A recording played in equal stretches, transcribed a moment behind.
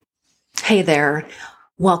Hey there.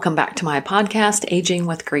 Welcome back to my podcast, Aging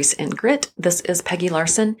with Grace and Grit. This is Peggy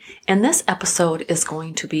Larson, and this episode is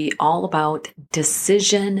going to be all about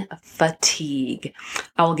decision fatigue.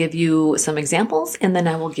 I will give you some examples, and then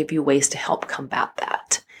I will give you ways to help combat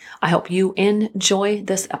that. I hope you enjoy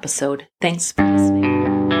this episode. Thanks for listening.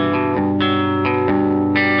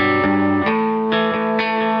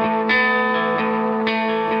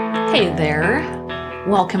 Hey there.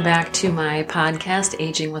 Welcome back to my podcast,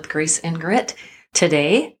 Aging with Grace and Grit.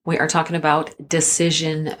 Today, we are talking about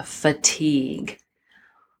decision fatigue.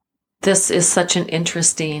 This is such an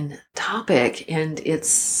interesting topic, and it's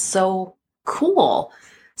so cool.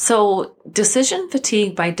 So, decision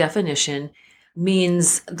fatigue, by definition,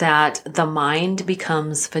 means that the mind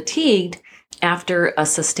becomes fatigued after a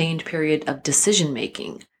sustained period of decision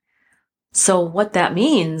making. So, what that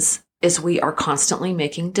means is we are constantly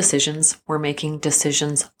making decisions. We're making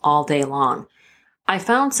decisions all day long. I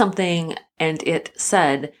found something, and it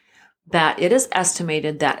said that it is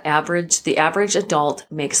estimated that the average adult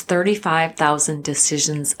makes 35,000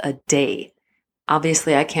 decisions a day.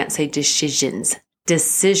 Obviously, I can't say decisions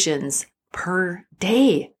per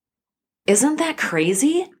day. Isn't that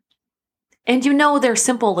crazy? And they're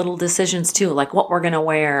simple little decisions too, like what we're going to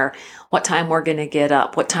wear, what time we're going to get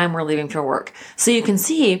up, what time we're leaving for work. So you can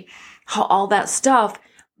see how all that stuff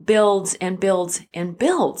builds and builds and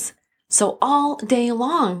builds. So all day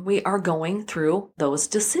long, we are going through those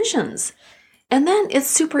decisions. And then it's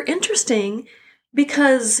super interesting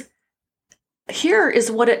because here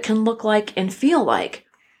is what it can look like and feel like.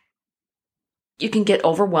 You can get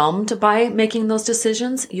overwhelmed by making those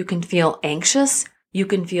decisions. You can feel anxious. You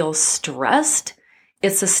can feel stressed.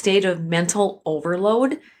 It's a state of mental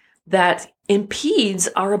overload that impedes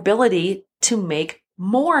our ability to make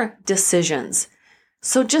more decisions.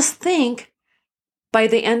 So just think, by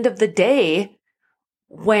the end of the day,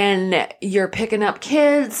 when you're picking up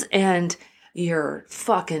kids and you're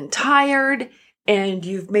fucking tired and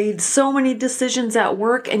you've made so many decisions at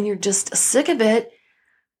work and you're just sick of it,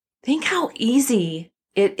 think how easy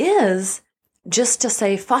it is just to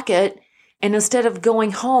say fuck it. And instead of going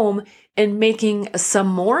home and making some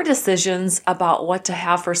more decisions about what to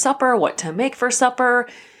have for supper, what to make for supper,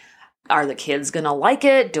 are the kids going to like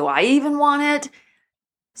it? Do I even want it?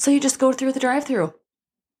 So you just go through the drive-thru.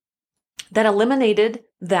 That eliminated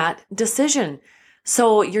that decision.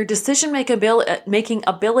 So your decision-making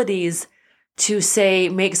abilities to say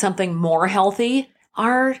make something more healthy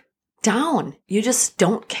are down. You just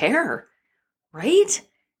don't care, right?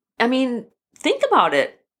 I mean, think about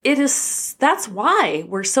it. That's why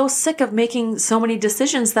we're so sick of making so many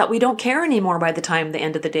decisions that we don't care anymore by the time the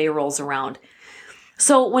end of the day rolls around.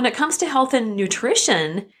 So when it comes to health and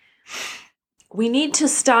nutrition, we need to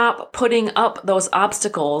stop putting up those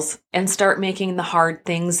obstacles and start making the hard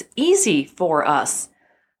things easy for us.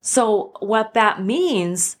 So what that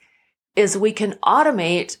means is we can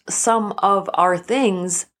automate some of our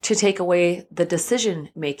things to take away the decision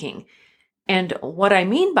making. And what I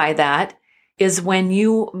mean by that is when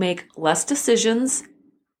you make less decisions,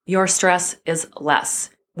 your stress is less.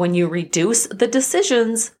 When you reduce the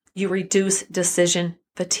decisions, you reduce decision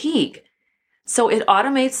fatigue. So it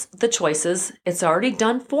automates the choices. It's already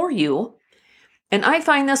done for you. And I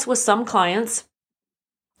find this with some clients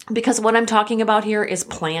because what I'm talking about here is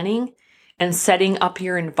planning and setting up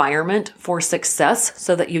your environment for success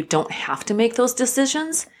so that you don't have to make those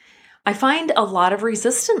decisions. I find a lot of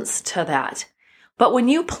resistance to that. But when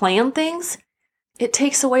you plan things, it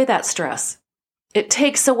takes away that stress. It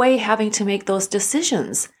takes away having to make those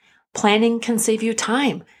decisions. Planning can save you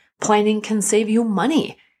time. Planning can save you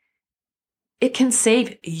money. It can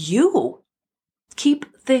save you.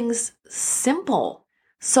 Keep things simple.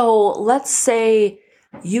 So let's say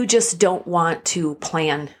you just don't want to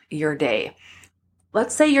plan your day.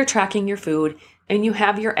 Let's say you're tracking your food and you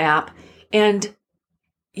have your app and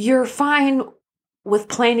you're fine with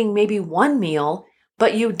planning maybe one meal,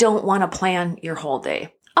 but you don't want to plan your whole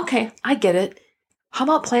day. Okay, I get it. How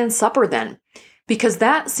about plan supper then? Because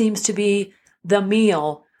that seems to be the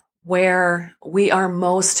meal where we are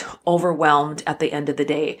most overwhelmed at the end of the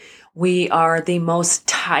day. We are the most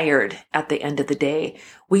tired at the end of the day.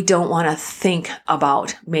 We don't want to think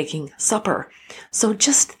about making supper. So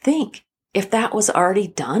just think, if that was already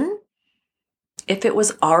done, if it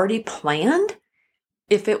was already planned,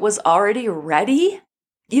 if it was already ready,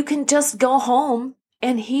 you can just go home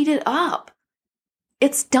and heat it up.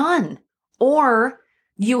 It's done. Or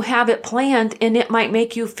you have it planned and it might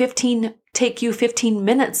take you 15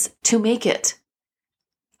 minutes to make it.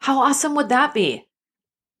 How awesome would that be?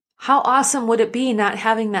 How awesome would it be not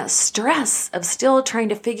having that stress of still trying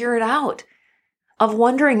to figure it out? of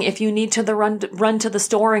wondering if you need to run to the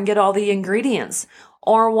store and get all the ingredients,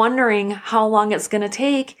 or wondering how long it's going to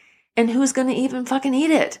take and who's going to even fucking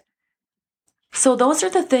eat it. So those are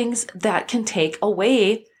the things that can take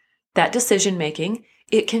away that decision making.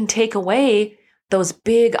 It can take away those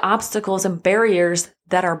big obstacles and barriers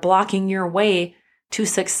that are blocking your way to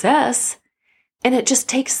success. And it just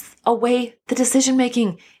takes away the decision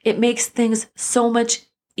making. It makes things so much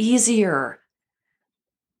easier.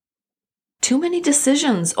 Too many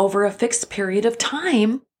decisions over a fixed period of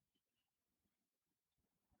time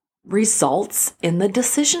results in the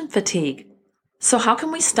decision fatigue. So how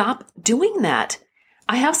can we stop doing that?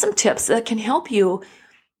 I have some tips that can help you,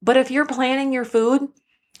 but if you're planning your food,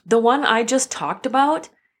 the one I just talked about,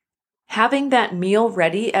 having that meal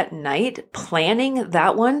ready at night, planning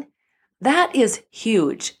that one, that is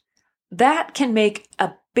huge. That can make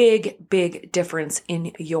a big, big difference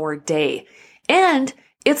in your day. And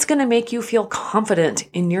it's going to make you feel confident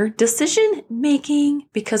in your decision making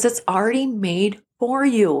because it's already made for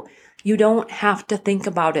you. You don't have to think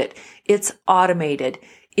about it. It's automated.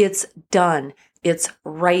 It's done. It's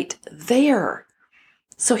right there.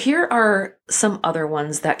 So here are some other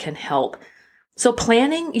ones that can help. So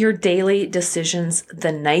planning your daily decisions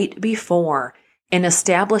the night before and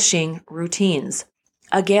establishing routines.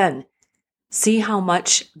 Again, see how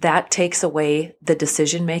much that takes away the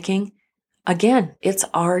decision making. Again, it's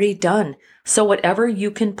already done. So whatever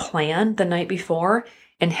you can plan the night before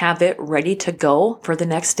and have it ready to go for the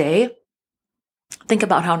next day, think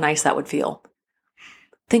about how nice that would feel.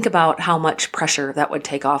 Think about how much pressure that would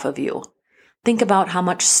take off of you. Think about how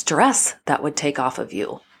much stress that would take off of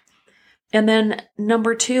you. And then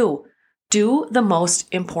number 2, do the most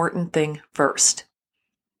important thing first,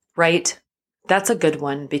 right? That's a good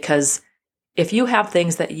one because if you have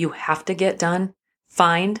things that you have to get done,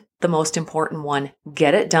 find the most important one,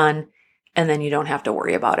 get it done, and then you don't have to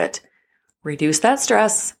worry about it. Reduce that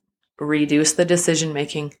stress, reduce the decision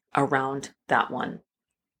making around that one.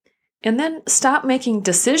 And then stop making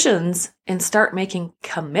decisions and start making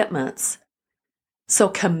commitments. So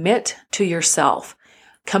commit to yourself,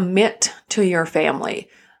 commit to your family,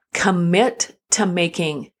 commit to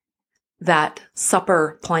making that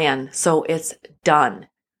supper plan so it's done.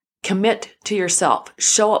 Commit to yourself,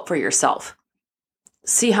 show up for yourself.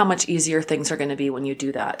 See how much easier things are going to be when you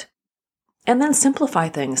do that. And then simplify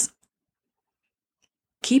things.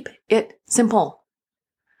 Keep it simple.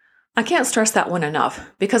 I can't stress that one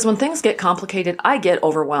enough because when things get complicated, I get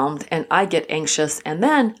overwhelmed and I get anxious and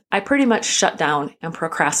then I pretty much shut down and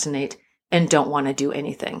procrastinate and don't want to do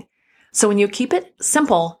anything. So when you keep it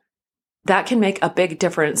simple, that can make a big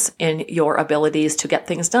difference in your abilities to get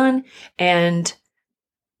things done. And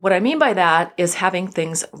what I mean by that is having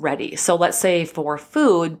things ready. So let's say for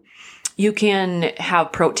food, you can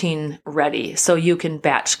have protein ready. So you can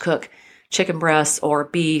batch cook chicken breasts or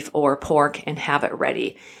beef or pork and have it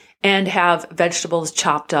ready. And have vegetables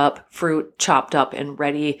chopped up, fruit chopped up and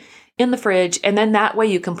ready in the fridge. And then that way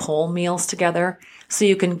you can pull meals together. So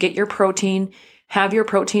you can get your protein, have your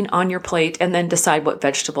protein on your plate, and then decide what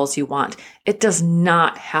vegetables you want. It does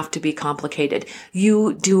not have to be complicated.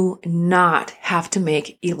 You do not have to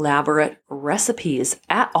make elaborate recipes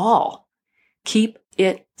at all. Keep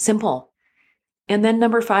it simple. And then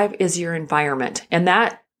number 5 is your environment. And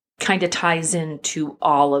that kind of ties into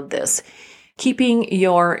all of this. Keeping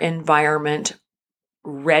your environment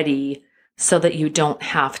ready so that you don't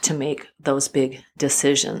have to make those big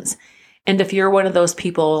decisions. And if you're one of those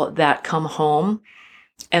people that come home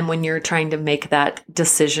and when you're trying to make that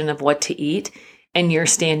decision of what to eat and you're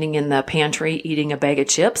standing in the pantry eating a bag of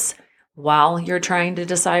chips while you're trying to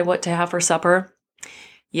decide what to have for supper,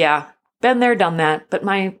 yeah, been there, done that, but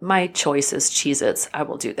my choice is Cheez-Its. I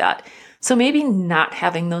will do that. So maybe not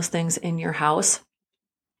having those things in your house.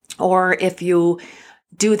 Or if you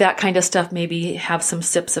do that kind of stuff, maybe have some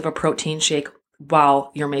sips of a protein shake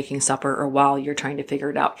while you're making supper or while you're trying to figure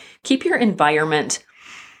it out. Keep your environment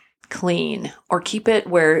clean or keep it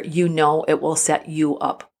where you know it will set you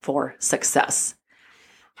up for success.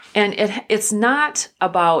 And it's not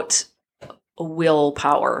about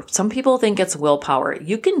willpower. Some people think it's willpower.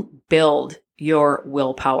 You can build your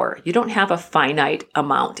willpower. You don't have a finite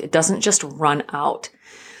amount. It doesn't just run out.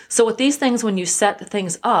 So with these things, when you set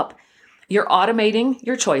things up, you're automating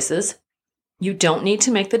your choices. You don't need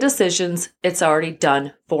to make the decisions. It's already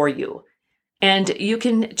done for you. And you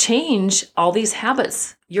can change all these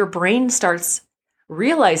habits. Your brain starts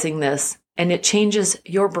realizing this and it changes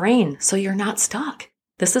your brain so you're not stuck.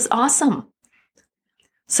 This is awesome.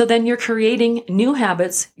 So then you're creating new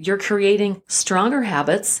habits. You're creating stronger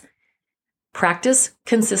habits. Practice,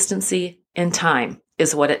 consistency, and time.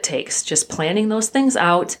 is what it takes. Just planning those things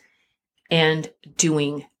out and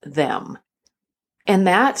doing them. And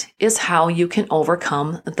that is how you can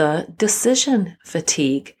overcome the decision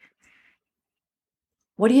fatigue.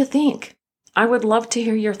 What do you think? I would love to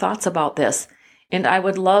hear your thoughts about this. And I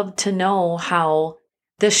would love to know how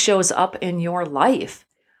this shows up in your life.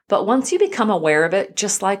 But once you become aware of it,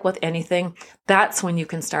 just like with anything, that's when you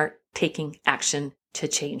can start taking action to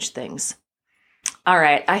change things. All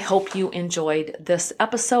right. I hope you enjoyed this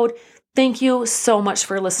episode. Thank you so much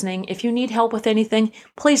for listening. If you need help with anything,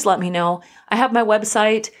 please let me know. I have my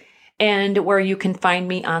website and where you can find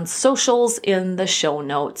me on socials in the show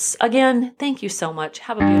notes. Again, thank you so much.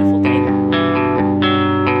 Have a beautiful day.